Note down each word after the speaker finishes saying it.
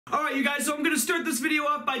Alright you guys, so I'm gonna start this video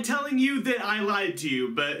off by telling you that I lied to you,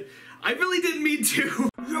 but I really didn't mean to.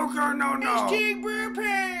 YugiNoNo.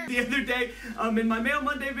 The other day, in my Mail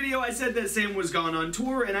Monday video, I said that Sam was gone on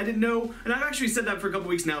tour, and I didn't know, and I've actually said that for a couple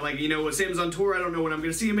weeks now, like, you know, Sam's on tour, I don't know when I'm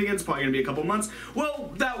gonna see him again, it's probably gonna be a couple months.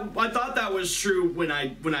 Well, I thought that was true when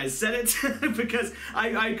I said it, because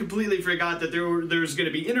I completely forgot that there's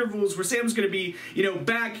gonna be intervals where Sam's gonna be, you know,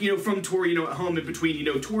 back, you know, from tour, you know, at home in between, you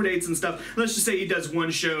know, tour dates and stuff. Let's just say he does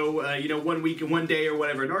one show, you know, 1 week and 1 day or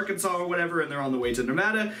whatever in Arkansas or whatever, and they're on the way to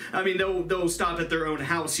Nevada. I mean, they'll stop at their own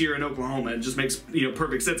house here in Oklahoma. It just makes, you know,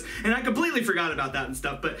 perfect sense. And I completely forgot about that and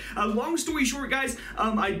stuff. But long story short, guys,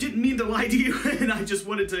 I didn't mean to lie to you, and I just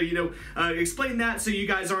wanted to, you know, explain that so you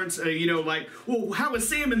guys aren't, you know, like, well, how is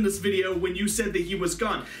Sam in this video when you said that he was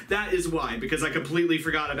gone? That is why, because I completely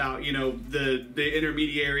forgot about, you know, the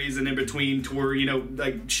intermediaries and in between tour, you know,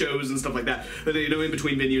 like shows and stuff like that, you know, in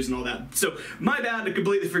between venues and all that. So my bad, I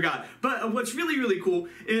completely forgot. But what's really, really cool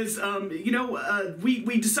is, you know,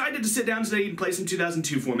 we decided to sit down today and play some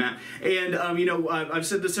 2002 format. And, you know, I've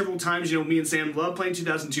said this several times, you know, me and Sam love playing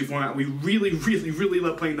 2002 format. We really, really, really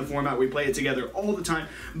love playing the format. We play it together all the time.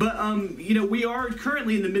 But, you know, we are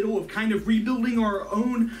currently in the middle of kind of rebuilding our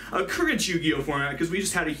own current Yu-Gi-Oh format, because we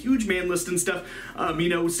just had a huge man list and stuff. You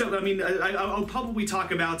know, so, I mean, I'll probably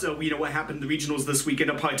talk about, you know, what happened in the regionals this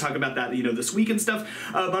weekend. I'll probably talk about that, you know, this week and stuff.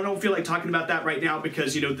 But I don't feel like talking about that right now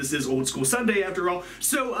because, you know, this is Old School Sunday after all.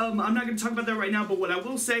 So, I'm not going to talk about that right now, but what I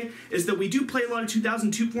will say is that we do play a lot of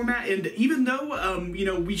 2002 format, and even though, you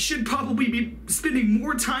know, we should probably be spending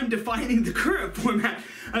more time defining the current format,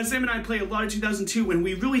 Sam and I play a lot of 2002, and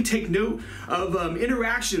we really take note of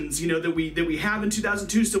interactions, you know, that we have in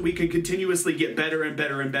 2002, so we can continuously get better and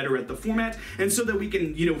better and better at the format, and so that we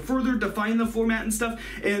can, you know, further define the format and stuff,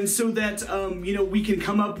 and so that, you know, we can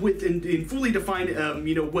come up with and fully define,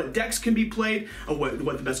 you know, what decks can be played, what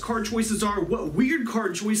the best card choices are, what weird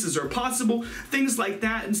card choices are possible, things like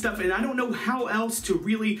that and stuff. And I don't know how else to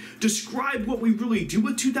really describe what we really do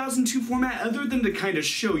with 2002 format other than to kind of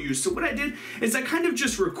show you. So what I did is I kind of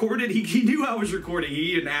just recorded. He knew I was recording.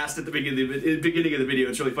 He even asked at the beginning of the video.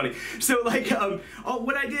 It's really funny. So like,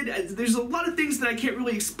 what I did, there's a lot of things that I can't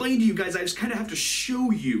really explain to you guys. I just kind of have to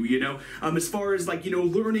show you, you know, as far as like, you know,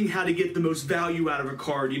 learning how to get the most value out of a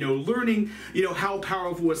card, you know, learning, you know, how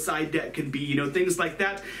powerful a side deck can be, you know, things like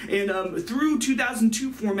that. And through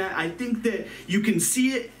 2002 format, I think that you can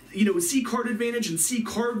see it, you know, see card advantage and see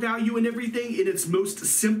card value and everything in its most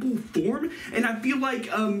simple form. And I feel like,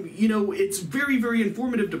 you know, it's very, very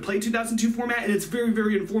informative to play 2002 format, and it's very,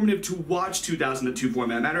 very informative to watch 2002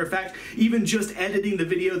 format. Matter of fact, even just editing the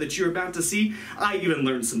video that you're about to see, I even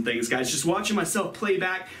learned some things, guys. Just watching myself play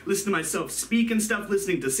back, listening to myself speak and stuff,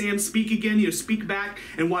 listening to Sam speak again, you know, speak back,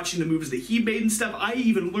 and watching the moves that he made and stuff. I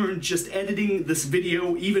even learned just editing this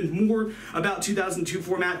video even more about 2002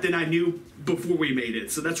 format than I knew before we made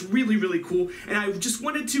it. So that's really, really cool. And I just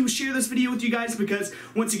wanted to share this video with you guys because,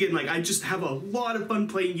 once again, like, I just have a lot of fun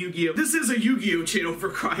playing Yu-Gi-Oh! This is a Yu-Gi-Oh! Channel, for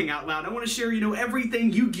crying out loud. I want to share, you know,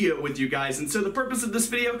 everything Yu-Gi-Oh! With you guys. And so the purpose of this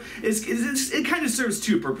video is it kind of serves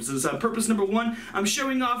two purposes. Purpose number one, I'm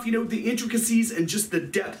showing off, you know, the intricacies and just the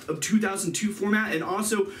depth of 2002 format, and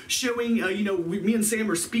also showing, you know, me and Sam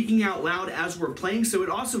are speaking out loud as we're playing, so it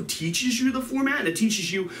also teaches you the format, and it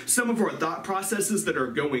teaches you some of our thought processes that are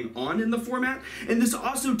going on in the format. And this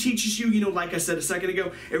also teaches you, you know, like I said a second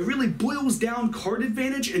ago, it really boils down card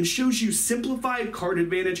advantage and shows you simplified card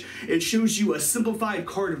advantage. It shows you a simplified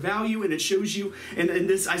card value, and it shows you, and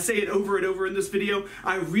this, I say it over and over in this video,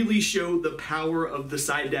 I really show the power of the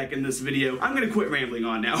side deck in this video. I'm gonna quit rambling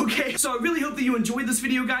on now, okay? So I really hope that you enjoyed this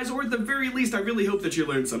video, guys, or at the very least, I really hope that you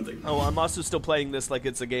learned something. Oh, I'm also still playing this like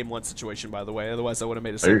it's a game one situation, by the way. Otherwise, I would have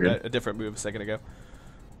made a different move a second ago.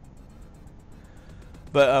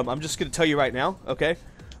 But I'm just going to tell you right now, okay?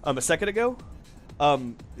 A second ago,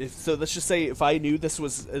 so let's just say if I knew this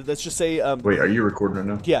was, let's just say... Wait, are you recording right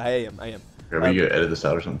now? Yeah, I am. Are you going to edit this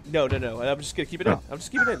out or something? No. I'm just going to keep it in. I'm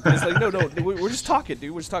just keeping it in. It's like, no, we're just talking,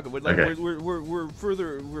 dude. We're just talking. We're, like, okay. we're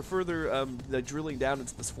further like, drilling down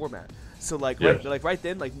into this format. So, like, right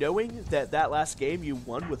then, like, knowing that last game you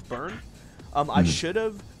won with Burn, I should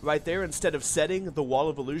have, right there, instead of setting the Wall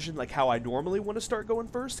of Illusion like how I normally want to start going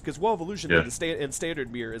first, because Wall of Illusion in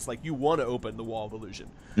Standard Mirror is like you want to open the Wall of Illusion.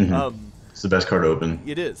 It's the best card to open.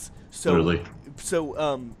 It is. So, literally.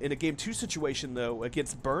 So, in a Game 2 situation, though,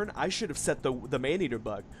 against Burn, I should have set the Maneater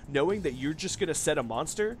bug. Knowing that you're just going to set a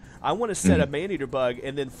monster, I want to set a Maneater bug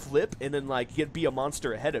and then flip and then, like, be a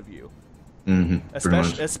monster ahead of you.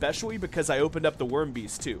 Especially because I opened up the Worm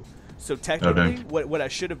Beast, too. So, technically, what I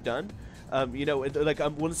should have done You know, like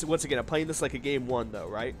once again, I'm playing this like a game 1 though,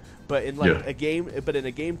 right? But in like a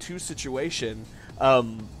game 2 situation,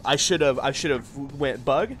 I should have went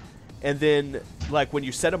bug, and then like when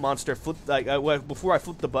you set a monster, flip like before I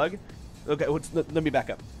flip the bug. Okay, let me back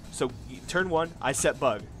up. So turn 1, I set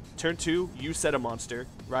bug. Turn 2, you set a monster,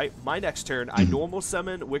 right? My next turn, I normal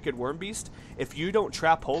summon Wicked Worm Beast. If you don't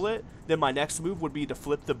trap hole it, then my next move would be to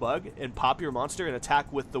flip the bug and pop your monster and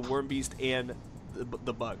attack with the Worm Beast and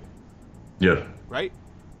the bug. Yeah. Right?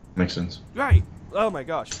 Makes sense. Right. Oh my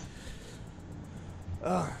gosh.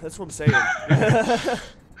 That's what I'm saying.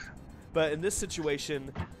 But in this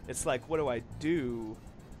situation, it's like, what do I do?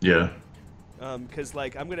 Yeah. Because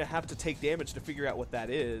like I'm gonna have to take damage to figure out what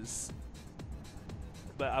that is.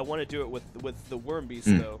 But I want to do it with the Worm Beast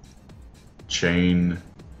though. Chain.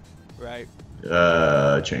 Right.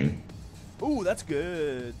 Chain. Ooh, that's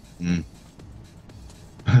good.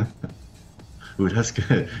 Ooh, that's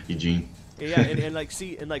good, Eugene. Yeah, and like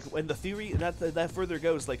see, and like when the theory that further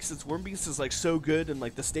goes, like since Worm Beast is like so good and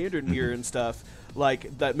like the standard mirror and stuff,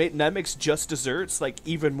 like that makes Just Desserts like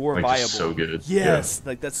even more like, viable. So good. Yes,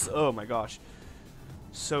 like that's oh my gosh,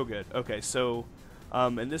 so good. Okay, so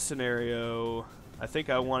in this scenario, I think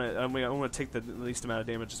I want to take the least amount of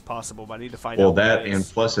damage as possible, but I need to find out. Well, that and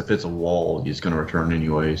plus if it's a wall, he's gonna return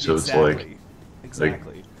anyway, so exactly. It's like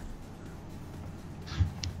exactly. Like,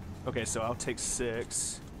 okay, so I'll take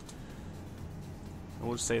 6. And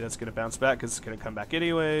we'll just say that's going to bounce back because it's going to come back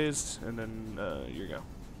anyways. And then here you go.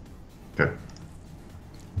 Okay.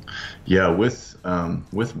 Yeah, with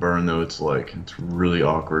burn though, it's really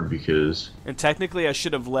awkward because. And technically, I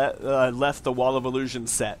should have left the Wall of Illusion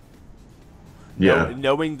set. Yeah.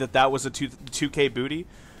 Knowing that was a 2K booty.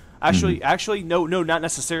 Actually, no, not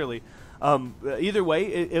necessarily. Either way,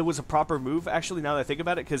 it was a proper move. Actually, now that I think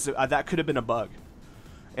about it, because that could have been a bug.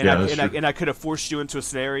 And I could have forced you into a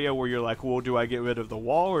scenario where you're like, well, do I get rid of the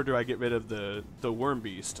wall or do I get rid of the Worm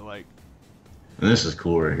Beast? Like, and this is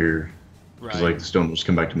cool right here. Because like the stone will just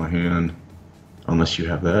come back to my hand, unless you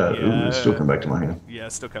have that. Yeah. Ooh, it'll still come back to my hand. Yeah,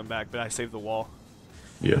 still come back, but I saved the wall.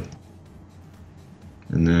 Yeah.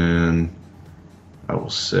 And then I will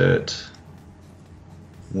set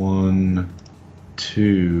 1,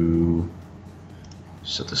 2,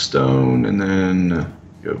 set the stone, and then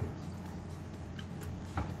go.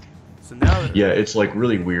 So now, yeah, it's like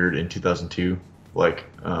really weird in 2002. Like,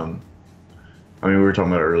 I mean, we were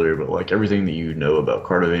talking about it earlier, but like everything that you know about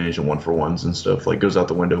card advantage and 1-for-1s and stuff like goes out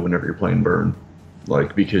the window whenever you're playing burn.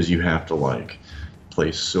 Like, because you have to like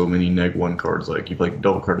play so many neg-1 cards. Like you play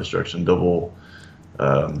double card destruction, double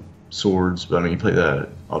swords, but I mean you play that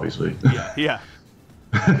obviously. Yeah.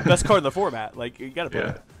 Best card in the format. Like you gotta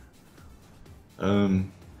play it.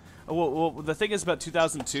 Well, the thing is about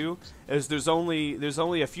 2002 is there's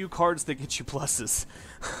only a few cards that get you pluses.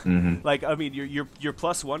 Like I mean, your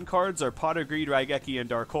 +1 cards are Pot of Greed, Raigeki, and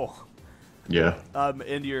Dark Hole. Yeah.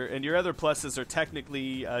 And your other pluses are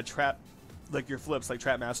technically trap, like your flips, like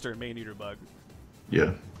Trap Master and Main Eater Bug.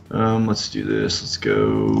 Yeah. Let's do this. Let's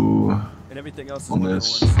go. And everything else is on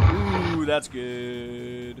this. Ooh, that's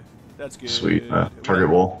good. That's good. Sweet. Target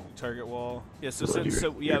wall. Target wall. Yeah.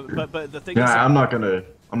 So yeah, but the thing is, is, I'm not gonna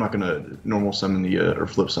normal summon the or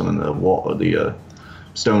flip summon the wall the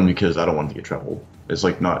stone because I don't want it to get traveled. It's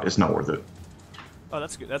like it's not worth it. Oh,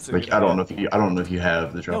 that's good. That's like I don't know if you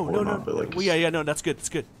have the travel or not, but like well, yeah, no, that's good. It's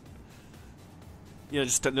good. Yeah,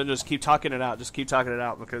 just keep talking it out. Just keep talking it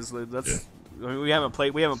out because that's. Yeah. I mean, we haven't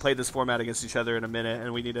played this format against each other in a minute,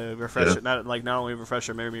 and we need to refresh it. Not only refresh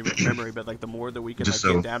our memory, but like the more that we can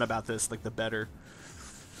get down about this, like the better.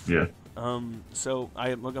 Yeah. So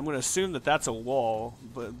I'm going to assume that that's a wall,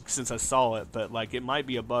 but since I saw it, but like it might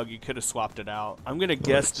be a bug. You could have swapped it out. I'm going to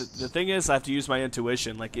guess. The thing is, I have to use my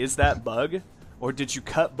intuition. Like, is that bug, or did you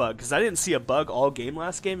cut bug? Because I didn't see a bug all game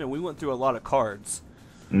last game, and we went through a lot of cards.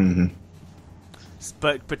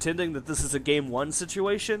 But pretending that this is a game 1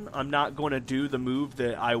 situation, I'm not going to do the move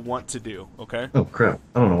that I want to do, okay? Oh, crap.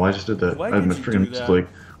 I don't know why I just did that. Why did you do that?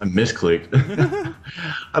 I misclicked.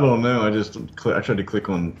 I don't know. I tried to click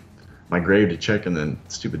on my grave to check, and then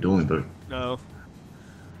stupid dueling book. No.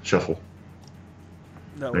 Shuffle.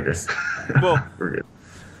 No. Okay. Well, we're good.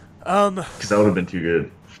 Because that would have been too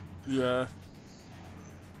good. Yeah.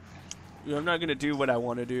 I'm not going to do what I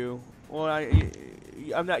want to do. Well,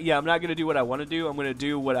 I'm not going to do what I want to do. I'm going to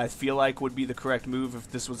do what I feel like would be the correct move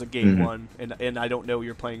if this was a game 1, and I don't know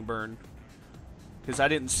you're playing burn. Because I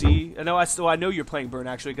didn't see. I know you're playing burn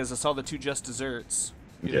actually because I saw the 2 Just Desserts.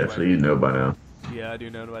 Yeah, so you know by now. Yeah, I do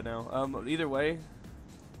know by now. Either way,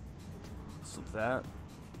 flip that.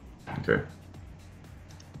 Okay.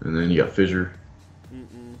 And then you got Fissure.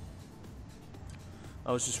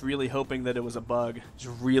 I was just really hoping that it was a bug.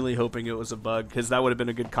 Just really hoping it was a bug, because that would have been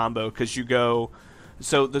a good combo. Because you go,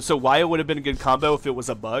 so why it would have been a good combo if it was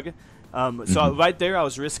a bug. So right there, I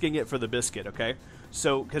was risking it for the biscuit. Okay,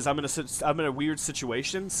 so because I'm in a weird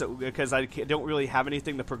situation. So because I don't really have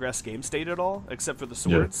anything to progress game state at all except for the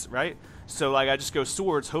swords, right? So like I just go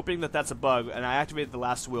swords, hoping that that's a bug, and I activated the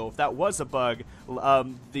last will. If that was a bug,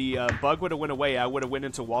 the bug would have went away. I would have went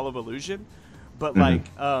into Wall of Illusion. But, like,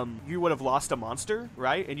 you would have lost a monster,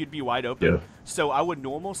 right? And you'd be wide open. Yeah. So I would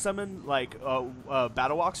normal summon, like,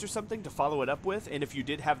 Battle Walks or something to follow it up with. And if you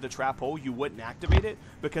did have the trap hole, you wouldn't activate it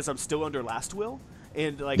because I'm still under Last Will.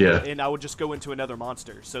 And, like, and I would just go into another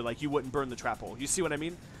monster. So, like, you wouldn't burn the trap hole. You see what I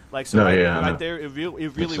mean? Like, so right there, it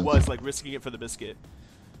really was, like, risking it for the biscuit.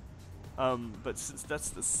 But since that's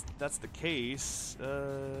the case,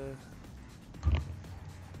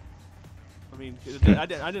 I mean, I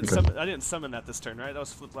didn't summon that this turn, right? That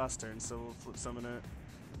was flipped last turn, so we'll flip summon it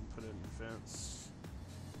and put it in defense.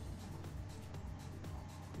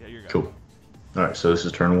 Yeah, you're good. Cool. All right, so this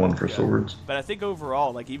is turn 1 for swords. But I think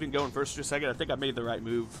overall, like even going first or second, I think I made the right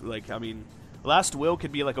move. Like, I mean, Last Will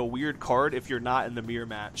could be like a weird card if you're not in the mirror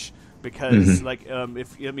match. Because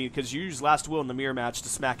because you use Last Will in the mirror match to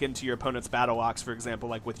smack into your opponent's battle ox, for example,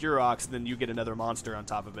 like with your ox, and then you get another monster on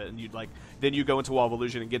top of it, and you'd like then you go into Wall of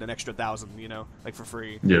Illusion and get an extra 1,000, you know, like for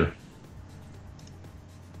free. Yeah.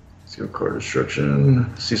 Let's go card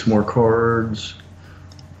destruction. See some more cards.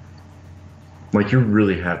 Like you're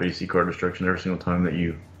really happy to see card destruction every single time that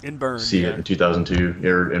you see it in 2002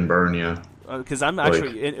 or in burn, yeah. Because I'm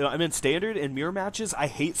actually I'm in standard and mirror matches. I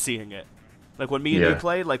hate seeing it. Like when me and you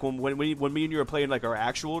played, like when me and you were playing like our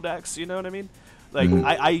actual decks, you know what I mean? Like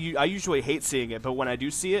I usually hate seeing it, but when I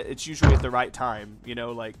do see it, it's usually at the right time. You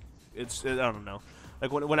know, like I don't know.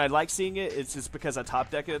 Like when I like seeing it, it's just because I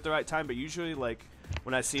top deck it at the right time. But usually, like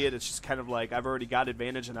when I see it, it's just kind of like I've already got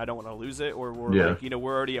advantage and I don't want to lose it, or we're like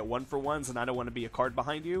we're already at 1-for-1s and I don't want to be a card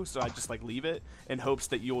behind you, so I just like leave it in hopes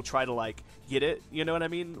that you'll try to like get it. You know what I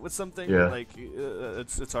mean with something? Yeah. Like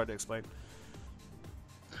it's hard to explain.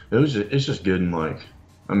 It's just good and like,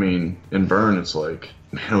 I mean, in burn it's like,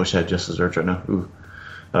 man, I wish I had Justice Urge right now. Ooh.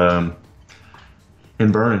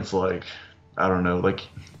 In burn it's like, I don't know, like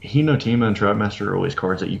Hinotima and Trapmaster are always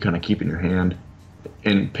cards that you kind of keep in your hand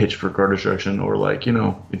and pitch for card destruction, or like, you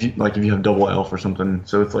know, if you have double elf or something,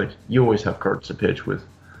 so it's like you always have cards to pitch with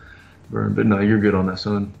burn. But no, you're good on that,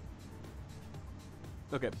 son.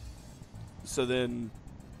 Okay. So then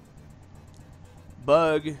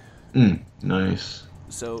bug. Nice.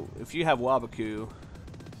 So if you have Wabaku.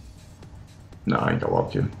 No, I ain't got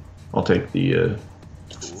Wabaku. I'll take the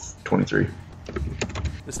 23.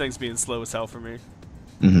 This thing's being slow as hell for me.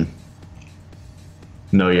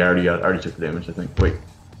 No, yeah, I already took the damage, I think. Wait.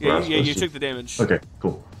 Yeah, you took the damage. Okay,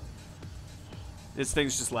 cool. This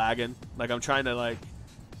thing's just lagging. Like I'm trying to like.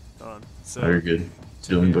 Hold on. So. Oh, you're good.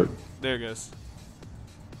 Stealing book. There it goes.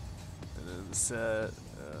 And then set.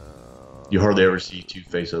 You hardly ever see two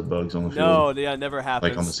face-up bugs on the field. No, yeah, it never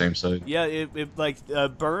happens. Like on the same side. Yeah, it like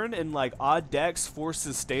burn and like odd decks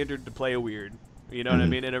forces standard to play a weird. You know what I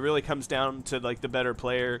mean? And it really comes down to like the better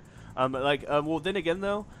player. Well, then again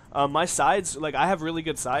though, my sides, like I have really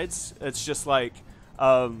good sides. It's just like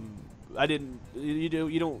I didn't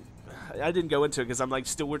go into it because I'm like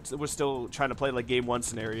we're still trying to play like game 1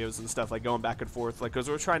 scenarios and stuff, like going back and forth, like because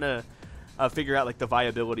we're trying to figure out like the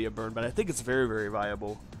viability of burn. But I think it's very, very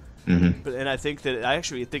viable. And I think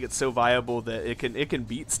it's so viable that it can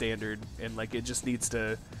beat standard, and like it just needs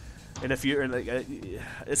to. And if you're in like,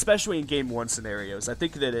 especially in game 1 scenarios, I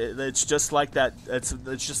think that it's just like that. It's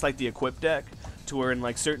just like the equip deck, to where in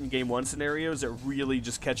like certain game 1 scenarios, it really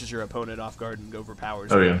just catches your opponent off guard and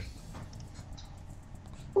overpowers. Oh yeah.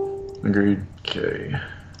 Agreed. Okay.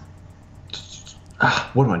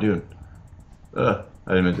 What am I doing? I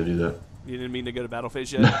didn't mean to do that. You didn't mean to go to battle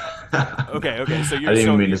phase yet? Okay, so you're I didn't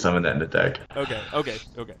even mean to summon that in attack. Okay.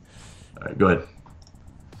 Alright, go ahead.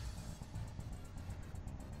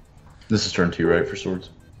 This is turn 2, right, for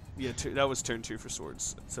swords? Yeah, that was turn 2 for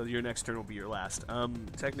swords. So your next turn will be your last.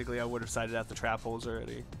 Technically, I would have sided out the trap holes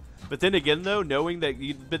already. But then again,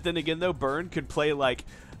 though, burn could play like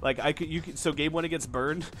so game 1 against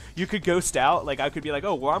burn, you could ghost out. Like I could be like,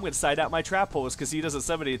 oh well, I'm gonna side out my trap holes because he doesn't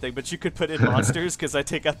summon anything. But you could put in monsters because I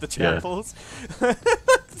take out the trap holes.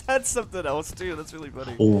 That's something else too. That's really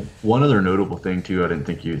funny. Well, one other notable thing too, I didn't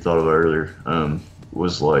think you thought about earlier,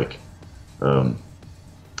 was like, and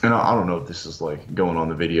I don't know if this is like going on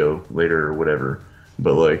the video later or whatever,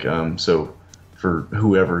 but like, so for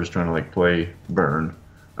whoever is trying to like play burn.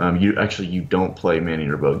 You don't play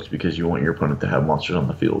man-eater bugs because you want your opponent to have monsters on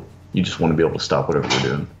the field. You just want to be able to stop whatever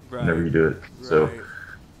you're doing whenever you do it. So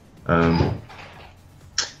Nah,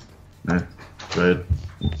 go ahead.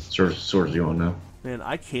 Swords you on now. Man,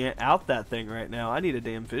 I can't out that thing right now. I need a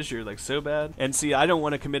damn fissure, like, so bad. And see, I don't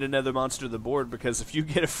want to commit another monster to the board, because if you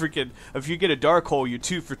get a dark hole, you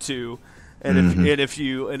 2 for 2. And if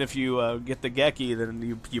you get the Geki,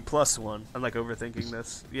 then you plus 1. I'm like overthinking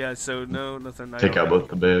this. Yeah, so no, nothing. Take out both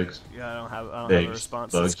the bigs. Yeah, I don't have a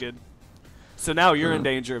response. Bugs. That's good. So now you're in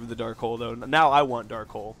danger of the dark hole, though. Now I want dark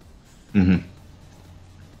hole. Mm-hmm.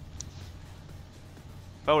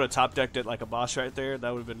 If I would have top decked it like a boss right there, that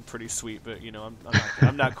would have been pretty sweet. But you know,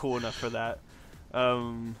 I'm not cool enough for that.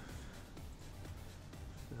 I'm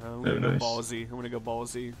gonna go ballsy. I'm gonna go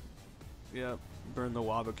ballsy. Yep. Burn the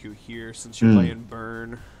Wabaku here since you're playing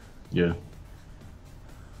burn. Yeah.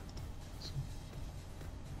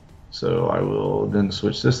 So I will then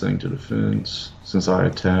switch this thing to defense since I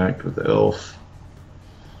attacked with the elf.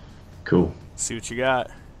 Cool. See what you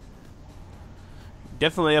got.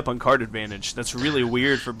 Definitely up on card advantage. That's really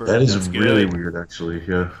weird for burn. That is really weird, actually.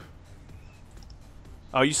 Yeah.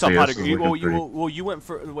 Oh, you saw Pot of Greed. Well, you went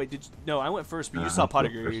for. Wait, did you, no? I went first, but you saw Pot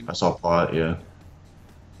of Greed. I saw Pot. Yeah.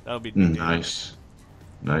 That would be nice.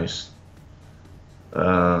 Nice.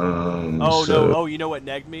 Oh no! Oh, you know what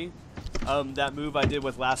negged me? That move I did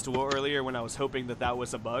with Last Will earlier when I was hoping that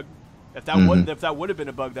was a bug. If that would have been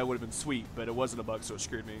a bug, that would have been sweet. But it wasn't a bug, so it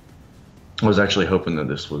screwed me. I was actually hoping that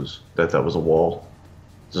that was a wall.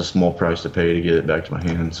 It's a small price to pay to get it back to my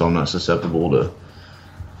hand, so I'm not susceptible to,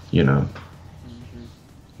 you know,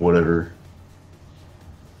 whatever.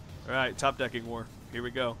 All right, top decking war. Here we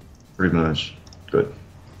go. Pretty much. Good.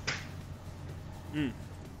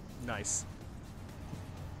 Nice.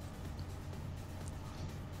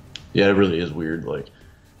 Yeah, it really is weird, like,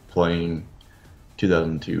 playing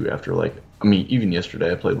 2002 after, like, I mean, even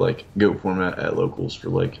yesterday I played, like, GOAT format at locals for,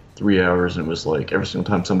 like, 3 hours, and it was, like, every single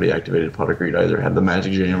time somebody activated Pot of Greed, I either had the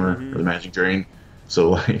Magic Jammer or the Magic Drain. So,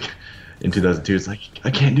 like, in 2002, it's like,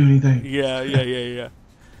 I can't do anything. Yeah.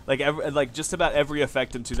 Like just about every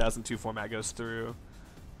effect in 2002 format goes through.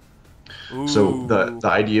 Ooh. So, the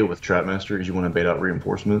idea with Trapmaster is you want to bait out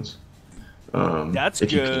reinforcements. That's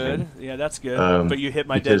good. Yeah, that's good. But you hit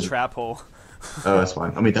my dead trap hole. Oh, that's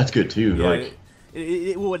fine. I mean, that's good, too. Yeah, like,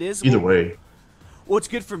 it is. Either way. Well, it's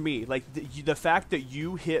good for me. Like, the fact that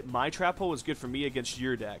you hit my trap hole is good for me against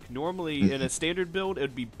your deck. Normally, in a standard build, it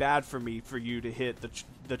would be bad for me for you to hit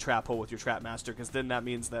the trap hole with your Trapmaster, because then that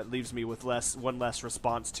means that leaves me with one less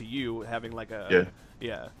response to you, having, like, a...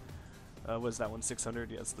 Yeah. Was that one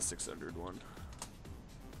 600? Yeah, it's the 600 one.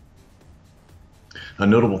 A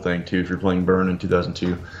notable thing, too, if you're playing Burn in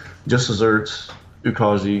 2002, Just Desserts,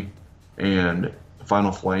 Ukazi, and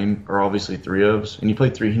Final Flame are obviously 3-ofs, and you play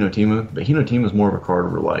 3 Hinotima, but Hinotima is more of a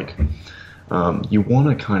card where, like, you want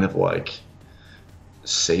to kind of, like,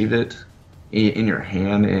 save it in your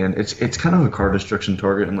hand, and it's kind of a card destruction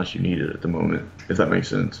target unless you need it at the moment, if that makes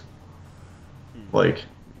sense. Like,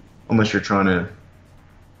 unless you're trying to,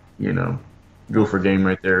 you know, go for a game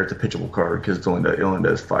right there, it's a pitchable card because it only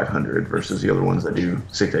does 500 versus the other ones that do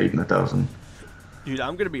 6, 8, and 1,000. Dude,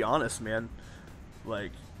 I'm gonna be honest, man.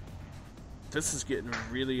 Like, this is getting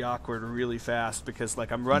really awkward really fast because,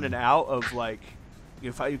 like, I'm running out of, like,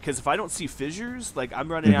 if I don't see fissures, like,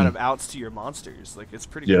 I'm running out of outs to your monsters. Like, it's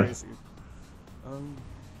pretty crazy.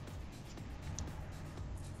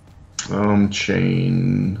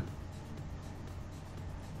 Chain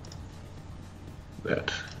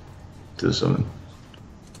that to the summon.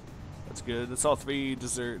 That's good. That's all 3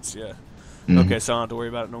 desserts, yeah. Okay, so I don't have to worry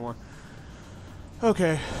about it no more.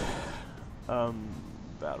 Okay.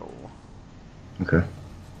 Battle. Okay.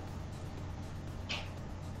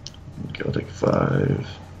 Okay, I'll take 5.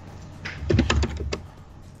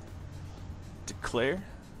 Declare.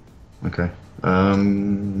 Okay.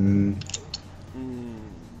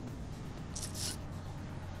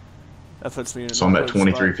 That puts me in. So I'm at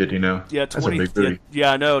 2350 now. Yeah, 20. That's a big booty.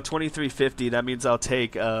 Yeah, I know. 2350. That means I'll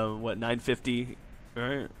take what, 950,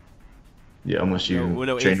 right? Yeah, unless you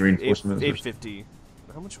chain reinforcements. 850.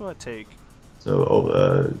 How much will I take?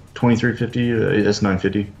 So 2350. That's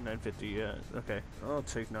 950. 950. Yeah. Okay. I'll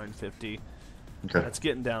take 950. Okay. That's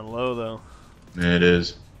getting down low though. Yeah, it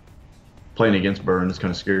is. Playing against Burn is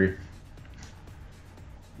kind of scary.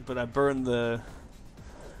 But I burned the.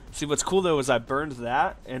 See, what's cool though is I burned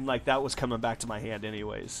that, and like that was coming back to my hand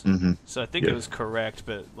anyways. So I think it was correct,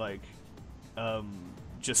 but like,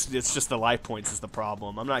 it's just the life points is the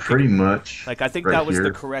problem. I'm not pretty much. Like I think that was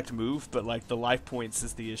the correct move, but like the life points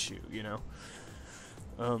is the issue, you know.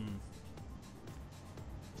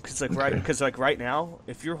 Because right now,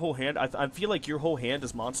 if your whole hand, I feel like your whole hand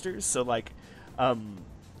is monsters, so like,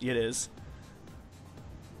 it is.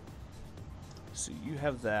 So you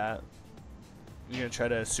have that. You're gonna try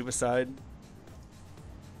to suicide.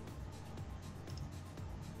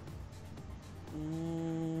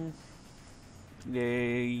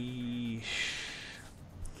 Yay.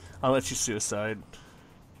 I'll let you suicide.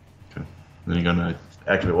 Okay. Then you're gonna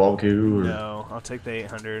activate Waboku, or No, I'll take the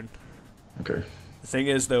 800. okay. The thing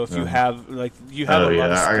is, though, if you have a lot of I got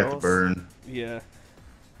the spells. burn. Yeah.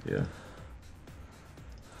 Yeah.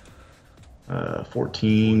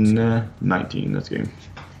 14, 19. That's game.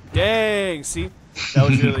 Dang! See, that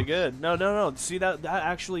was really good. No. See that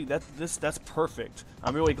actually that's perfect.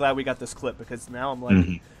 I'm really glad we got this clip because now I'm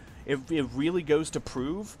like, it really goes to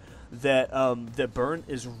prove that that burn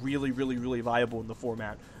is really viable in the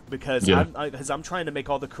format because I'm trying to make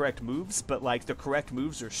all the correct moves, but like the correct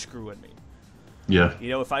moves are screwing me. Yeah. You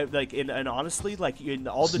know, if I like, and honestly, like in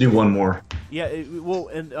all Let's the do one more. Yeah,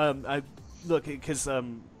 I look because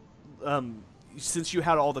since you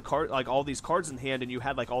had all these cards in hand and you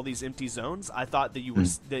had like all these empty zones, I thought that you were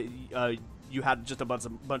you had just a bunch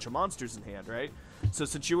of monsters in hand, right? So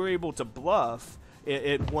since you were able to bluff,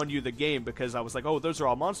 it won you the game because I was like, oh, those are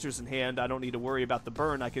all monsters in hand. I don't need to worry about the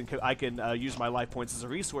burn. I can use my life points as a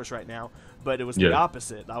resource right now. But it was the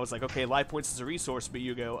opposite. I was like, okay, life points as a resource, but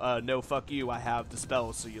you go, no, fuck you. I have the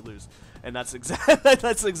spells, so you lose. And that's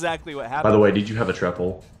exactly what happened. By the way, did you have a trap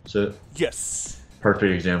hole set? Yes.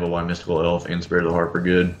 Perfect example why Mystical Elf and Spirit of the Harp are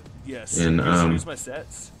good. Yes. And use my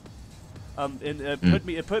sets. And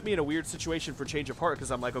it put me in a weird situation for Change of Heart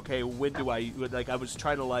because I'm like, okay, when do I like? I was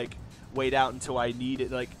trying to like wait out until I need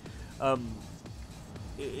it. Like,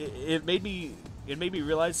 it made me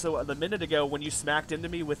realize. So the minute ago when you smacked into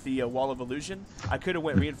me with the Wall of Illusion, I could have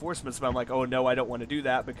went reinforcements, but I'm like, oh no, I don't want to do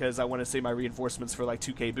that because I want to save my reinforcements for like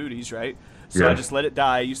 2k booties, right? So I just let it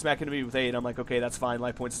die. You smack into me with 8, I'm like, okay, that's fine.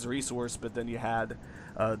 Life points as a resource, but then you had.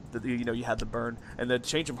 You had the burn and the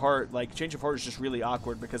change of heart is just really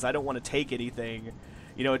awkward because I don't want to take anything,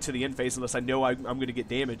 to the end phase unless I know I'm going to get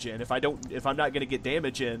damage in. If I'm not going to get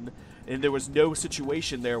damage in, and there was no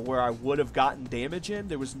situation there where I would have gotten damage in,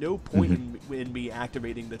 there was no point in me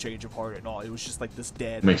activating the change of heart at all. It was just like this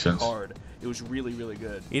dead card. It was really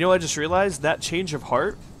good. I just realized that change of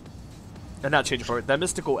heart, not change of heart, that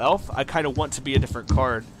mystical elf, I kind of want to be a different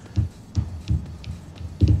card.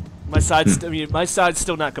 My side's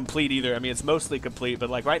still not complete either. I mean, it's mostly complete, but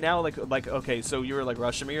like right now, like okay, so you were like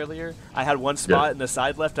rushing me earlier. I had one spot in the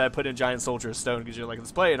side left. I put in Giant Soldier of Stone because you're like,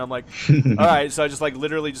 let's play, and I'm like, all right. So I just like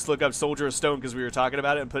literally just look up Soldier of Stone because we were talking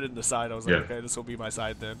about it and put it in the side. I was like, okay, this will be my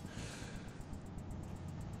side then.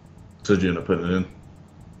 So did you end up putting it in?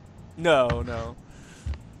 No.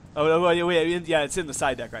 Oh wait, yeah, it's in the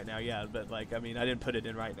side deck right now. Yeah, but like I mean, I didn't put it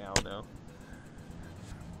in right now. No.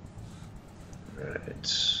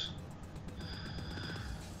 Right.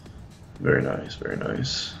 Very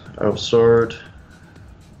nice. I will start.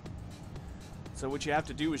 So what you have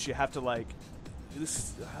to do is you have to like,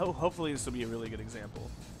 hopefully this will be a really good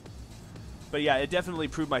example. But yeah, it definitely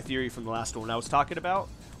proved my theory from the last one I was talking about.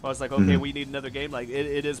 I was like, okay, we need another game. Like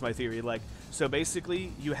it is my theory. Like so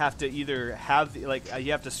basically, you have to either have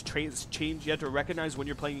you have to change. You have to recognize when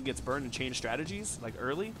you're playing against burn and change strategies like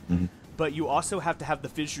early. But you also have to have the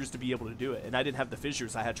fissures to be able to do it. And I didn't have the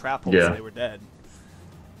fissures. I had trap holes and they were dead.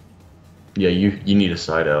 Yeah, you need a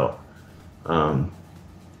side out.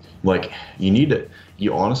 Like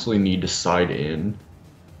you honestly need to side in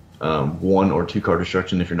 1 or 2 card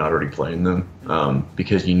destruction if you're not already playing them,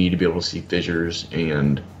 because you need to be able to see fissures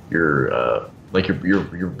and your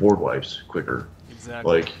board wipes quicker.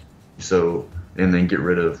 Exactly. Like so, and then get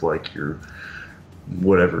rid of like your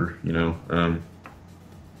whatever,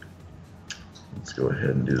 Let's go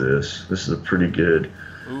ahead and do this. This is a pretty good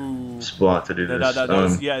spot to do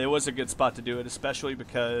this. Yeah, it was a good spot to do it, especially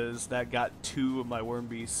because that got 2 of my worm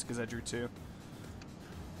beasts because I drew 2.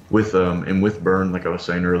 With burn, like I was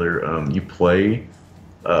saying earlier, you play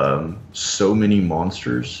so many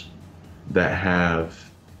monsters that have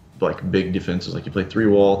like big defenses. Like you play 3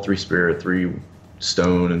 wall, 3 spirit, 3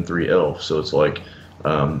 stone, and 3 elf. So it's like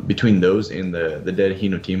between those and the dead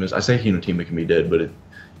Hinotimas. I say Hinotima can be dead, but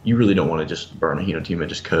you really don't want to just burn a Hinotima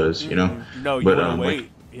just cause, No, you want to wait.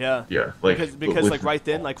 Yeah. Because like right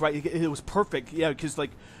then, it was perfect. Yeah, because like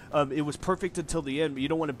it was perfect until the end. But you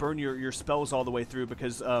don't want to burn your spells all the way through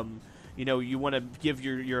because you want to give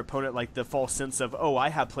your opponent like the false sense of, oh, I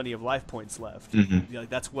have plenty of life points left. Like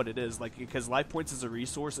that's what it is. Like because life points as a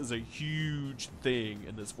resource is a huge thing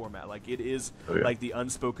in this format. Like it is like the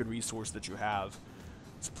unspoken resource that you have.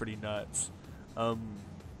 It's pretty nuts.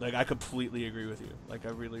 Like I completely agree with you. Like I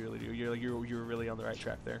really do. You're really on the right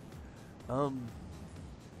track there.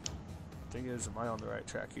 Thing is, am I on the right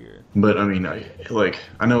track here? But I mean, I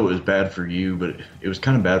know it was bad for you, but it was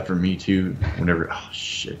kind of bad for me too. Whenever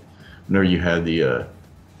whenever you had the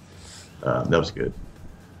that was good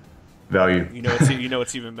value. You know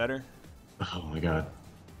what's even better? Oh my god.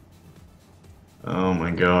 Oh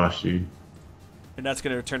my gosh, dude. And that's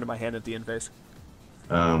gonna return to my hand at the end phase.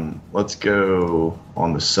 Let's go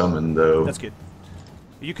on the summon though. That's good.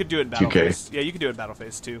 You could do it in battle 2K. phase. Yeah, you could do it in battle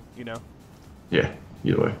phase too. Yeah,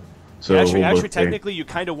 either way. So actually, technically, you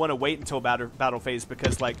kind of want to wait until battle phase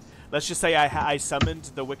because, like, let's just say I summoned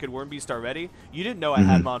the Wicked Worm Beast already. You didn't know I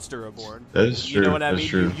had Monster Reborn. That is true. You know what I That's mean?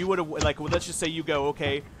 True. You would have like. Well, let's just say you go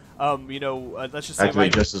okay. Let's just say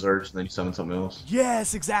activate Justice Urge and then you summon something else.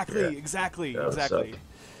 Yes, exactly, Yeah. exactly.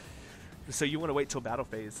 So you want to wait till battle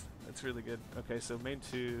phase. That's really good. Okay, so main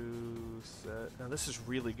 2 set. Now this is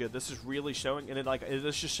really good. This is really showing, and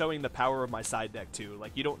it's just showing the power of my side deck too.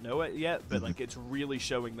 Like you don't know it yet, but like it's really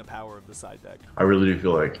showing the power of the side deck. I really do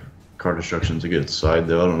feel like card destruction's a good side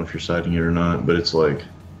though. I don't know if you're siding it or not, but it's like.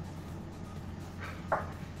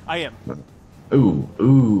 I am.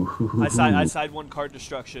 I side one card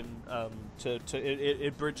destruction.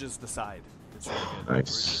 It bridges the side. It's really good. Nice.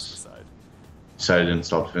 It bridges the side. Sided in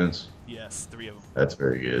stop defense. Yes, 3 of them. That's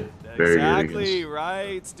very good. Very exactly good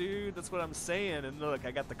right, dude. That's what I'm saying. And look,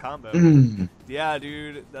 I got the combo. Yeah,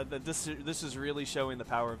 dude. This is really showing the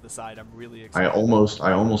power of the side. I'm really excited. I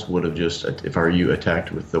almost would have just, if I were you,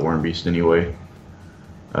 attacked with the Worm Beast anyway.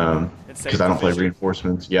 Because I don't play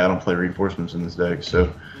reinforcements. Yeah, I don't play reinforcements in this deck.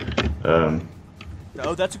 So.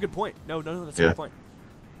 Oh, that's a good point. No, that's a good point.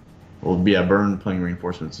 Well, yeah, burn playing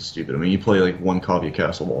reinforcements is stupid. I mean, you play like one Kavya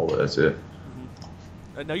Castle Ball, but that's it.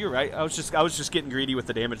 No, you're right. I was just getting greedy with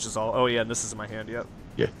the damage is all. Oh yeah, and this is in my hand. Yep.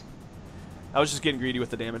 Yeah. I was just getting greedy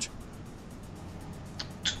with the damage.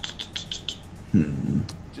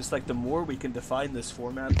 Just like the more we can define this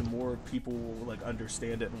format, the more people will like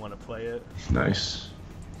understand it and want to play it. Nice.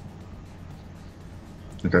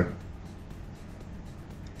 Okay.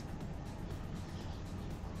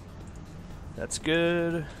 That's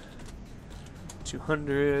good.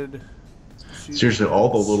 200. Seriously, all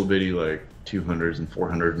the little bitty like 200s and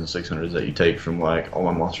 400s and 600s that you take from like all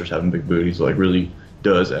my monsters having big booties like really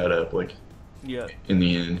does add up like in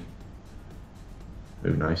the end. Oh,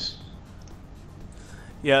 nice.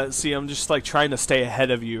 Yeah, see, I'm just like trying to stay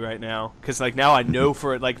ahead of you right now because like now I know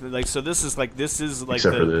for it like so this is like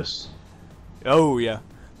except for this. Oh yeah.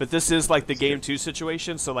 But this is like the game 2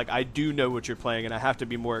 situation, so like I do know what you're playing and I have to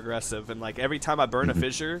be more aggressive and like every time I burn a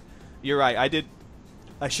fissure, you're right,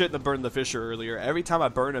 I shouldn't have burned the fissure earlier. Every time I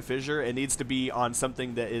burn a fissure, it needs to be on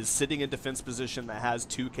something that is sitting in defense position that has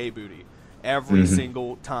 2k booty. Every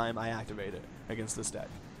single time I activate it against this deck.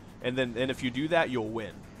 And if you do that, you'll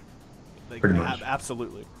win. Like, pretty much.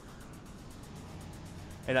 Absolutely.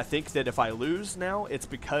 And I think that if I lose now, it's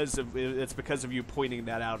because of you pointing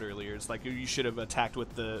that out earlier. It's like you should have attacked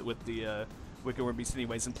with the Wicked Worm Beast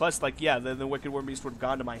anyways. And plus, like, yeah, then the Wicked Worm Beast would have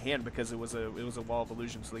gone to my hand because it was a Wall of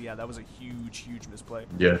Illusion. So yeah, that was a huge misplay.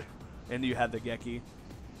 Yeah. And you had the Geki.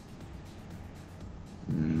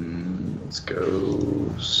 Let's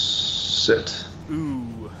go sit.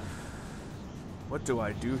 Ooh. What do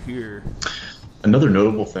I do here? Another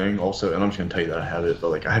notable thing also, and I'm just gonna tell you that I have it, but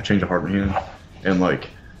like I have Change of Heart in hand, and like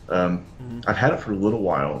I've had it for a little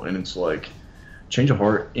while, and it's like Change of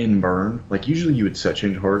Heart in burn. Like usually you would set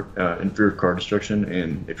Change of Heart in fear of card destruction,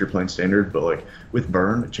 and if you're playing standard, but like with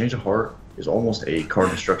burn, Change of Heart is almost a card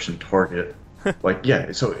destruction target. Like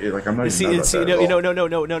yeah, so like I'm not even mad about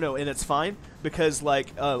that no, and it's fine because like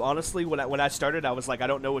honestly, when I started, I was like I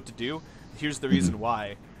don't know what to do. Here's the reason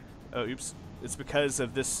why. Oh, oops! It's because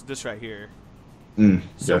of this right here.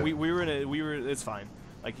 So yeah. we were it's fine.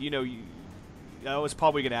 Like I was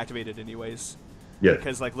probably gonna activate it anyways. Yeah.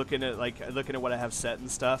 Because like looking at what I have set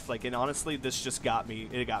and stuff, like and honestly, this just got me.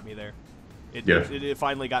 It got me there. It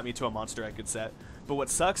finally got me to a monster I could set. But what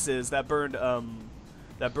sucks is that burned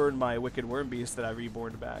my Wicked Worm Beast that I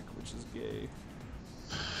reborned back, which is gay.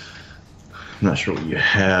 I'm not sure what you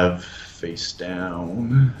have face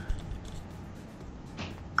down.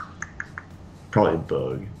 Probably a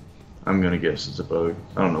bug. I'm gonna guess it's a bug.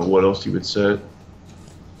 I don't know what else you would set.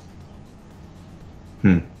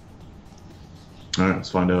 Alright, let's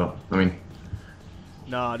find out. I mean...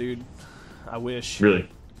 Nah, dude. I wish. Really?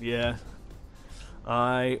 Yeah.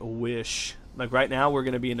 I wish. Like, right now, we're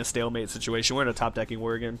going to be in a stalemate situation. We're in a top-decking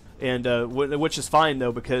war again. And, which is fine,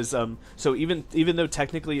 though, because, so even though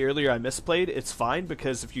technically earlier I misplayed, it's fine,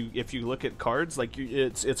 because if you look at cards, like,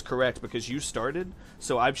 it's correct, because you started,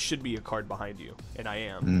 so I should be a card behind you, and I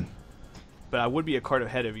am. but I would be a card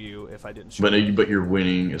ahead of you if I didn't shoot. But you're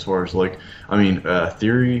winning as far as like, I mean,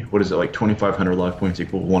 theory. What is it like? 2,500 life points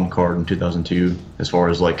equal one card in 2002. As far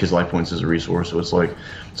as like his life points as a resource, so it's like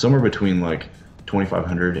somewhere between like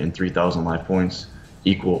 2,500 and 3,000 life points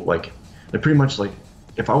equal like they're pretty much like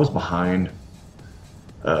if I was behind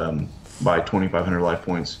by 2,500 life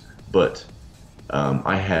points, but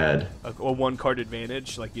I had a one card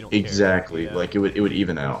advantage, like you don't exactly care. Yeah. like it would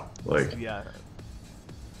even out like yeah.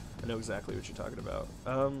 I know exactly what you're talking about.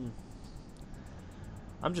 I'm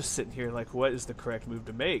just sitting here like, what is the correct move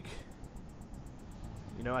to make?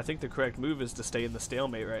 You know, I think the correct move is to stay in the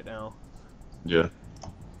stalemate right now. Yeah.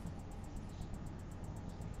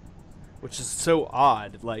 Which is so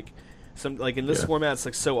odd. Like, in this Yeah. format, it's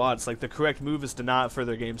like so odd. It's like the correct move is to not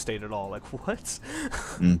further game state at all. Like, what?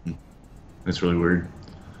 Mm-hmm. It's really weird.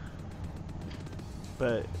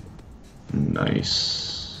 But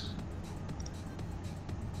nice.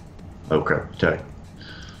 Okay, attack.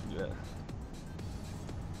 yeah.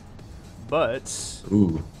 But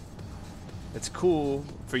Ooh. it's cool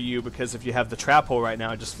for you because if you have the trap hole right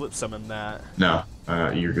now, just flip summon that. No,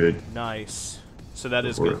 you're good. Nice. So that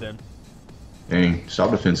is for good it. then. Dang,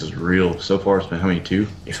 stop defense is real. So far, it's been how many? Two.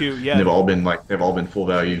 Two, yeah. And they've all been full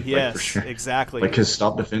value. Yes, like, for sure. exactly. Like his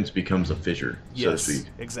stop defense becomes a fissure, so to Yes, speak.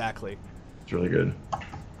 exactly. It's really good.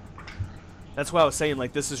 That's why I was saying,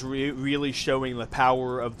 like, this is really showing the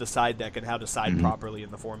power of the side deck and how to side properly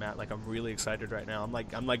in the format. Like, I'm really excited right now.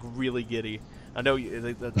 I'm like really giddy. I know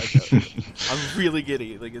I'm really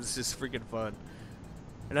giddy. Like, it's just freaking fun.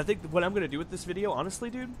 And I think what I'm gonna do with this video, honestly,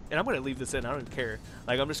 dude, and I'm gonna leave this in. I don't care.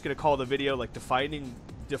 Like, I'm just gonna call the video like defining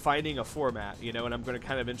a format, you know, and I'm gonna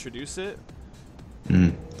kind of introduce it.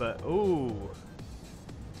 But ooh.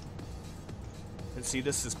 And see,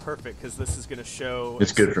 this is perfect because this is going to show...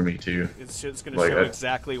 It's good for me, too. It's going to show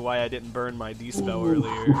exactly why I didn't burn my D-spell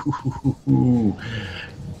earlier. Ooh,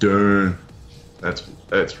 darn.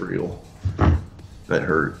 That's real. That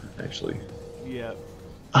hurt, actually. Yeah.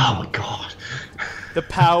 Oh, my God. The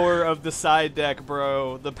power of the side deck,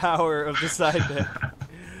 bro. The power of the side deck.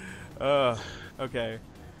 Okay.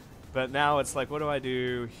 But now it's like, what do I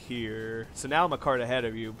do here? So now I'm a card ahead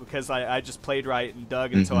of you because I just played right and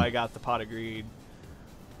dug until I got the pot of greed.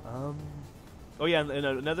 Oh yeah, and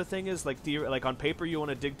another thing is like on paper you want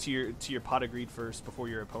to dig to your pot of greed first before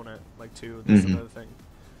your opponent, like too. That's another thing.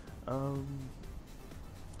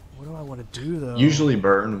 What do I want to do though? Usually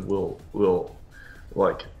burn will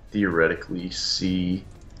like theoretically see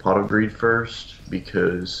pot of greed first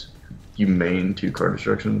because you main 2 card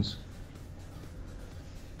destructions.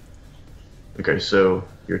 Okay, so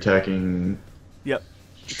you're attacking. Yep.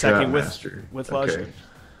 Attacking with logic. Okay.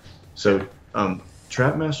 So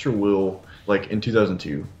Trapmaster will, like in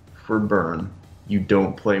 2002 for burn, you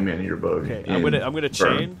don't play Man Eater Bug. Okay, I'm gonna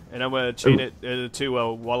chain, and I'm gonna chain it to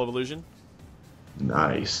Wall of Illusion.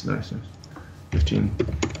 Nice. 15.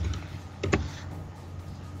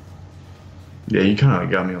 Yeah, you kind of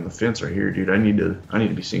got me on the fence right here, dude. I need to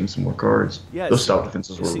be seeing some more cards. Yeah, those stop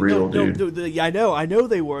defenses were real, dude. Yeah, I know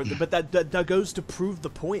they were, but that goes to prove the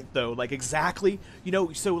point, though. Like exactly, you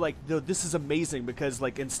know. So like, this is amazing because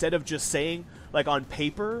like instead of just saying like on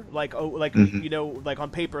paper, like you know, like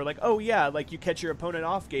on paper, like oh yeah, like you catch your opponent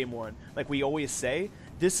off game 1, like we always say.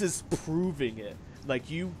 This is proving it. Like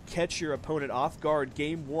you catch your opponent off guard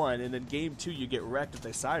game 1, and then game 2 you get wrecked if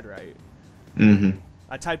they side right.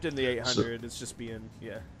 I typed in the 800. It's just being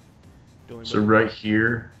So right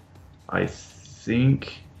here, I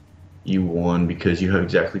think you won because you have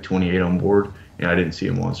exactly 28 on board, and I didn't see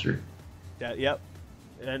a monster. Yep.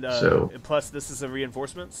 And and plus this is a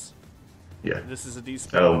reinforcements. Yeah. This is a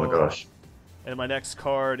D-spell. Oh my gosh. And my next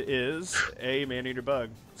card is a Man Eater Bug.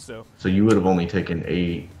 So you would have only taken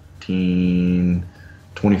 18,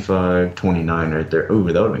 25, 29 right there. Oh,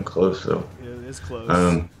 that would have been close though. It is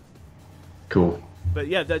close. Cool. But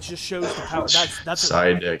yeah, that just shows the power. That's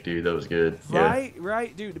side deck, dude. That was good.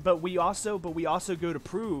 Right, dude. But we also go to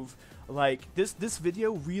prove like this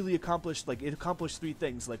video really accomplished 3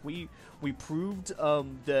 things. Like we proved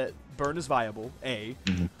that burn is viable.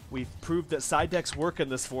 We proved that side decks work in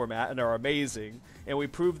this format and are amazing. And we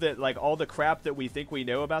proved that like all the crap that we think we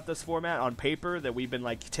know about this format on paper that we've been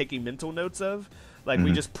like taking mental notes of, like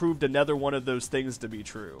we just proved another one of those things to be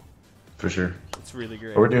true. For sure. It's really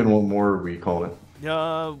great. We're doing one more. We call it.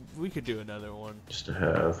 We could do another one. Just to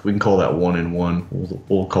have. We can call that 1-in-1.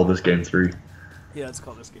 We'll call this game 3. Yeah, let's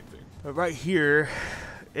call this game 3. But right here,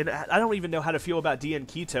 and I don't even know how to feel about DN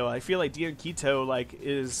Keto. I feel like DN Keto like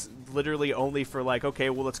is literally only for like,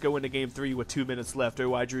 okay, well let's go into game 3 with 2 minutes left.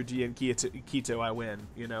 Oh, I drew DN Keto, I win.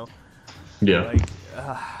 You know. Yeah. Like,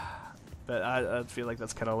 But I feel like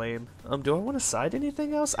that's kind of lame. Do I want to side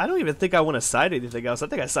anything else? I don't even think I want to side anything else. I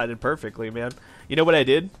think I sided perfectly, man. You know what I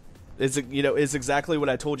did? Is exactly what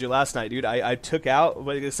I told you last night, dude. I took out,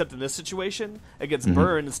 except in this situation against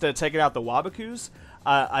Burn, instead of taking out the Wabakus,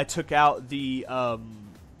 I took out the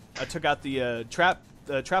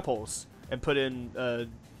trap holes and put in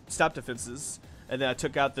stop defenses, and then I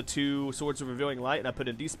took out the 2 Swords of Revealing Light and I put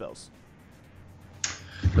in D-spells.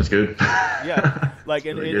 That's good. Yeah, like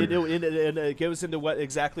and Really it goes into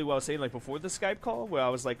exactly what I was saying, like before the Skype call, where I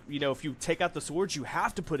was like, if you take out the swords, you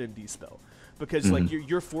have to put in D-spell, because like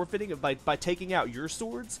you're forfeiting by taking out your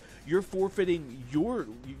swords, you're forfeiting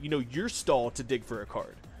your stall to dig for a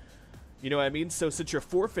card. You know what I mean? So since you're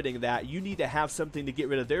forfeiting that, you need to have something to get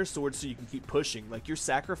rid of their swords so you can keep pushing. Like you're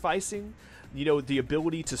sacrificing, the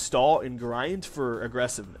ability to stall and grind for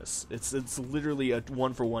aggressiveness. It's literally a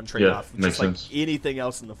 1-for-1 trade-off, makes just like sense. anything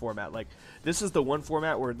else in the format. Like this is the one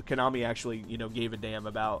format where Konami actually gave a damn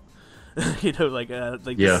about Yeah.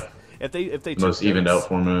 This, if they took Most evened out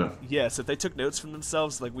format. Yes, if they took notes from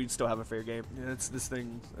themselves, like we'd still have a fair game. Yeah, it's this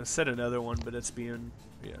thing. I said another one, but it's being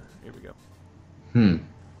here we go.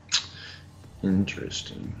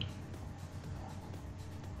 Interesting.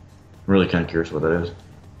 I'm really kind of curious what that is.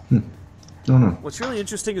 I don't know. What's really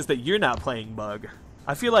interesting is that you're not playing Bug.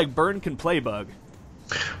 I feel like Burn can play Bug.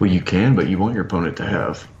 Well, you can, but you want your opponent to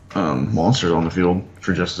have monsters on the field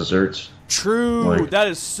for just desserts. True. That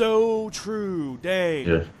is so true. Dang.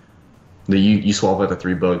 Yeah. You swap out the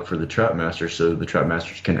 3 bug for the Trap Master, so the Trap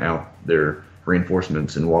Masters can out their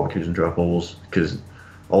reinforcements and Wabakus and Drop Holes, because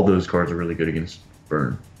all those cards are really good against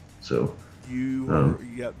Burn. So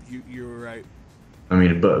you're right. I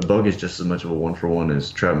mean, Bug is just as much of a 1-for-1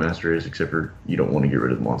 as Trap Master is, except for you don't want to get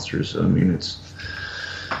rid of the monsters. So, I mean, it's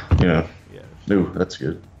yeah. Ooh, that's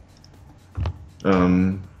good.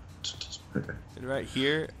 Okay. And right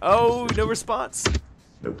here. Oh, no response.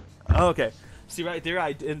 Nope. Oh, okay. See right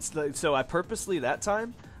there, so I purposely that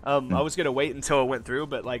time, I was gonna wait until it went through,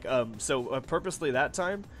 but purposely that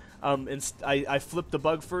time, I flipped the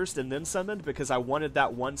Bug first and then summoned because I wanted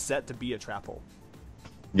that one set to be a trap hole.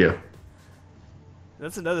 Yeah.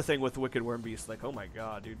 That's another thing with Wicked Worm Beast. Like, oh my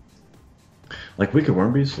god, dude. Like Wicked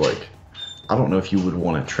Worm Beast, like I don't know if you would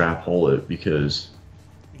want to trap hole it because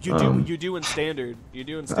you do in standard. You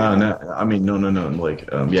do in standard. No, I mean no. Like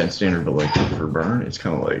in standard, but like for Burn, it's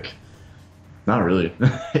kind of like not really.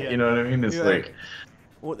 You know what I mean? It's like.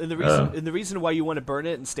 Well, and the reason why you want to burn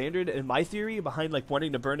it in standard, and my theory behind like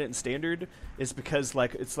wanting to burn it in standard, is because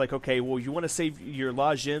like it's like, okay, well, you want to save your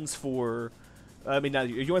Lajins for, you want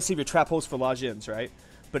to save your trap holes for Lajins, right?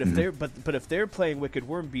 But if they're but if they're playing Wicked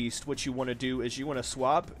Worm Beast, what you want to do is you want to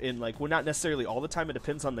swap in, like, well, not necessarily all the time, it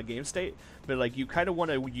depends on the game state, but like you kind of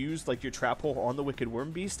want to use like your trap hole on the Wicked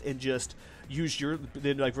Worm Beast and just use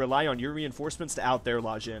rely on your reinforcements to out their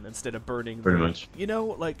Lajin instead of burning. Pretty much. You know,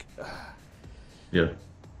 like. Yeah.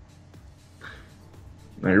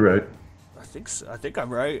 No, you're right. I think so. I think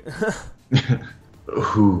I'm right.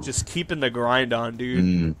 Ooh. Just keeping the grind on,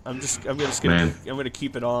 dude. I'm gonna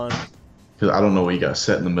keep it on. Because I don't know what you got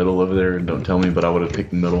set in the middle over there, and don't tell me, but I would have picked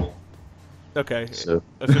the middle. Okay. So.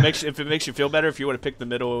 if it makes you feel better, if you would have picked the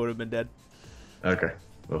middle, it would have been dead. Okay.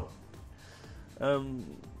 Well. You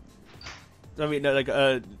wouldn't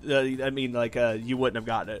have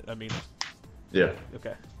gotten it. I mean. Yeah.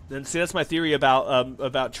 Okay. Then see, that's my theory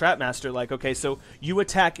about Trap Master. Like, okay, so you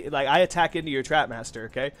attack, like I attack into your Trap Master.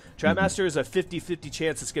 Okay, Trap Master is a 50-50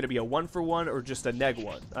 chance it's going to be a 1-for-1 or just a neg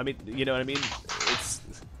 1. I mean, you know what I mean? It's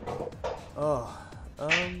dude. I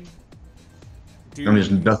mean,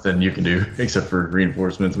 there's nothing you can do except for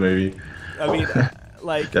reinforcements, maybe. I mean,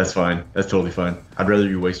 like that's fine. That's totally fine. I'd rather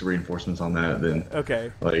you waste reinforcements on that than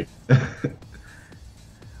like.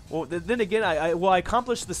 Well, then again, I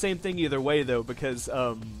accomplished the same thing either way though, because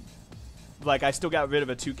like I still got rid of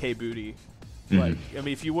a 2K booty. Like, I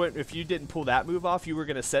mean, if you didn't pull that move off, you were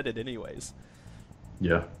gonna set it anyways.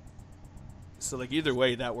 Yeah. So like either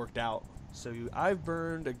way, that worked out. So I've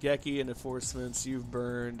burned a Geki and enforcements. You've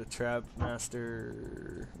burned a Trap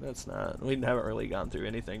Master. We haven't really gone through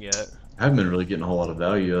anything yet. I haven't been really getting a whole lot of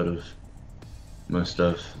value out of my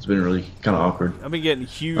stuff. It's been really kind of awkward. I've been getting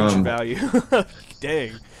huge value.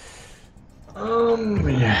 Dang.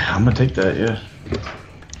 Yeah, I'm gonna take that. Yeah.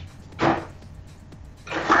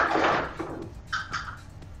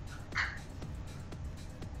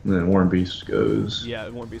 And then Worm Beast goes. Yeah,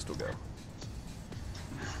 Worm Beast will go.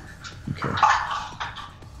 Okay.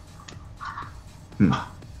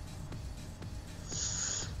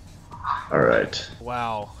 All right.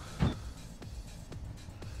 Wow.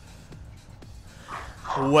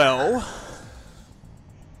 Well.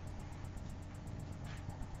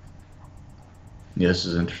 Yeah, this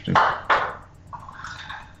is interesting.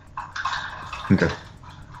 Okay.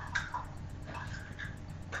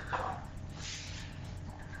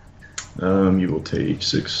 You will take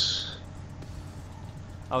 6.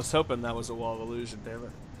 I was hoping that was a wall of illusion, damn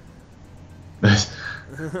it.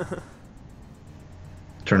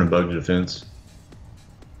 Turn a bug to defense.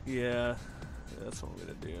 Yeah, that's what I'm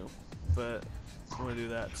gonna do. But I'm gonna do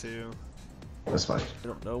that too. That's fine. I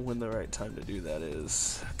don't know when the right time to do that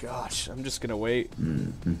is. Gosh, I'm just gonna wait.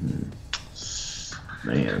 Mm-hmm.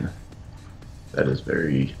 Man, that is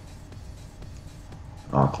very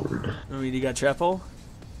awkward. I mean, you got trap hole?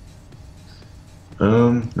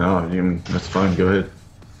 No, I mean, that's fine. Go ahead.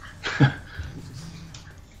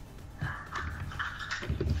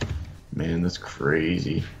 Man, that's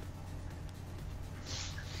crazy.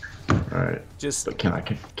 All right. But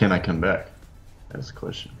can I come back? That's the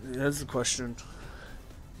question. Yeah, that's the question.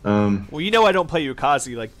 Well, you know I don't play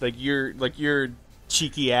Yukazi like you're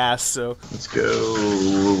cheeky ass. So let's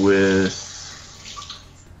go with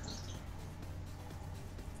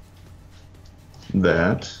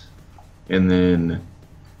that, and then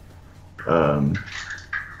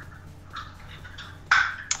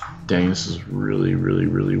dang, this is really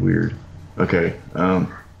weird. Okay,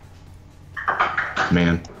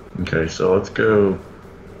 man. Okay, so let's go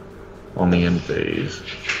on the end phase.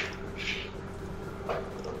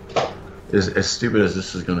 As stupid as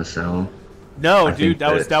this is gonna sound. No, dude,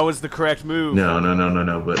 that was the correct move.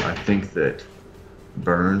 No. But I think that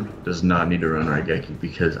Burn does not need to run Raigeki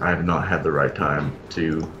because I have not had the right time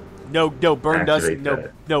to. No, Burn does.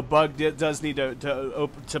 That. No, Bug does need to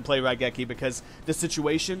play Raigeki because the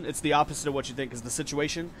situation. It's the opposite of what you think. Because the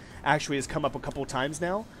situation actually has come up a couple times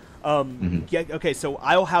now. Yeah. Okay. So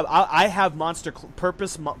I have monster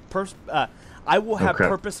purpose. I will have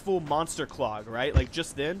purposeful monster clog, right? Like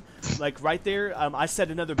just then, like right there, I set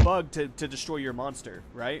another bug to destroy your monster,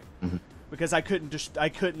 right? Mm-hmm. Because I couldn't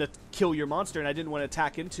kill your monster, and I didn't want to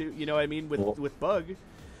attack into, you know what I mean, with bug.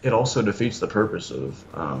 It also defeats the purpose of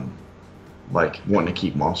like wanting to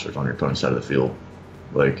keep monsters on your opponent's side of the field.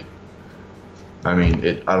 Like, I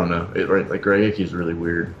mean, I don't know. Like Raigeki is really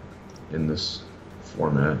weird in this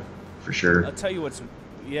format, for sure. I'll tell you what's,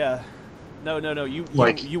 yeah. No. You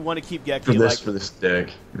want to keep Geki for this deck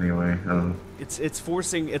anyway. It's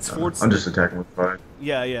forcing. I'm just attacking with 5.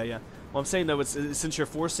 Yeah. Well, I'm saying though, since you're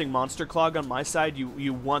forcing Monster Clog on my side,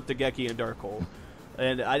 you want the Geki and Dark Hole.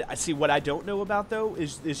 And I see what I don't know about though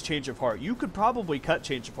is Change of Heart. You could probably cut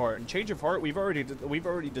Change of Heart, and Change of Heart we've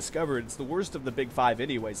already discovered it's the worst of the big 5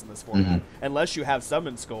 anyways in this format, unless you have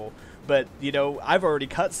Summon Skull. But you know I've already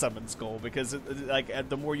cut Summon Skull because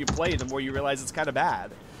the more you play, the more you realize it's kind of bad.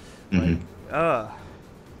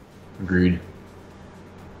 Agreed.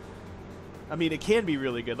 I mean, it can be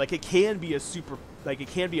really good. Like it can be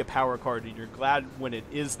a power card, and you're glad when it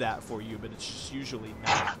is that for you, but it's just usually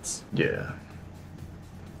not. Yeah.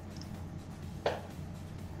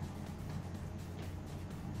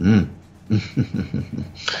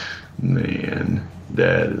 Man,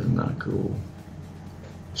 that is not cool.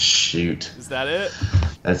 Shoot. Is that it?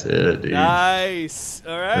 That's it, dude. Nice.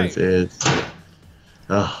 All right. That's it.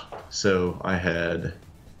 So I had.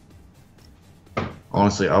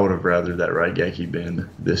 Honestly, I would have rather that Raigeki been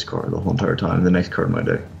this card the whole entire time. The next card in my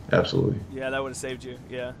deck. Absolutely. Yeah, that would have saved you.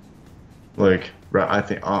 Yeah. Like, I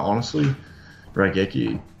think, honestly,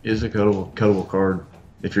 Raigeki is a cuttable card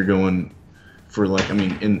if you're going for, like, I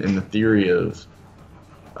mean, in the theory of,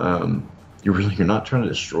 you're not trying to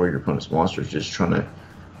destroy your opponent's monsters, just trying to,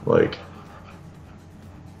 like,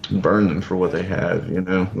 burn them for what they have, you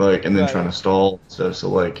know? Like, and then trying to stall stuff. So,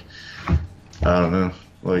 like, I don't know.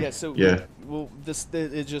 Like, well,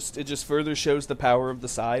 it just further shows the power of the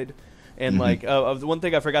side, and like the one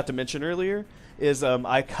thing I forgot to mention earlier is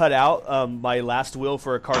I cut out my last will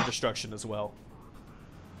for a card destruction as well.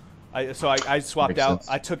 I swapped out.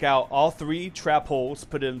 I took out all 3 trap holes,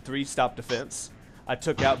 put in 3 stop defense. I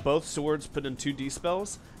took out both swords, put in 2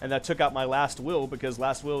 dispels, and I took out my last will because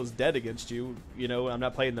last will is dead against you. You know, I'm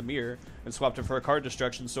not playing the mirror, and swapped it for a card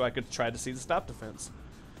destruction so I could try to see the stop defense.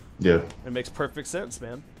 Yeah, it makes perfect sense,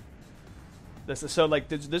 man. This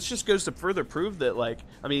just goes to further prove that, like,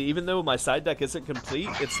 I mean, even though my side deck isn't complete,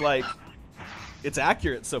 it's like, it's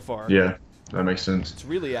accurate so far. Yeah, that makes sense. It's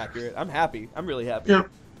really accurate. I'm happy. I'm really happy. Yep.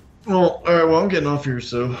 Well, all right. Well, I'm getting off here,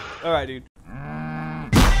 so. All right, dude.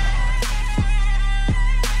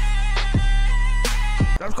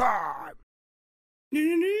 Subscribe.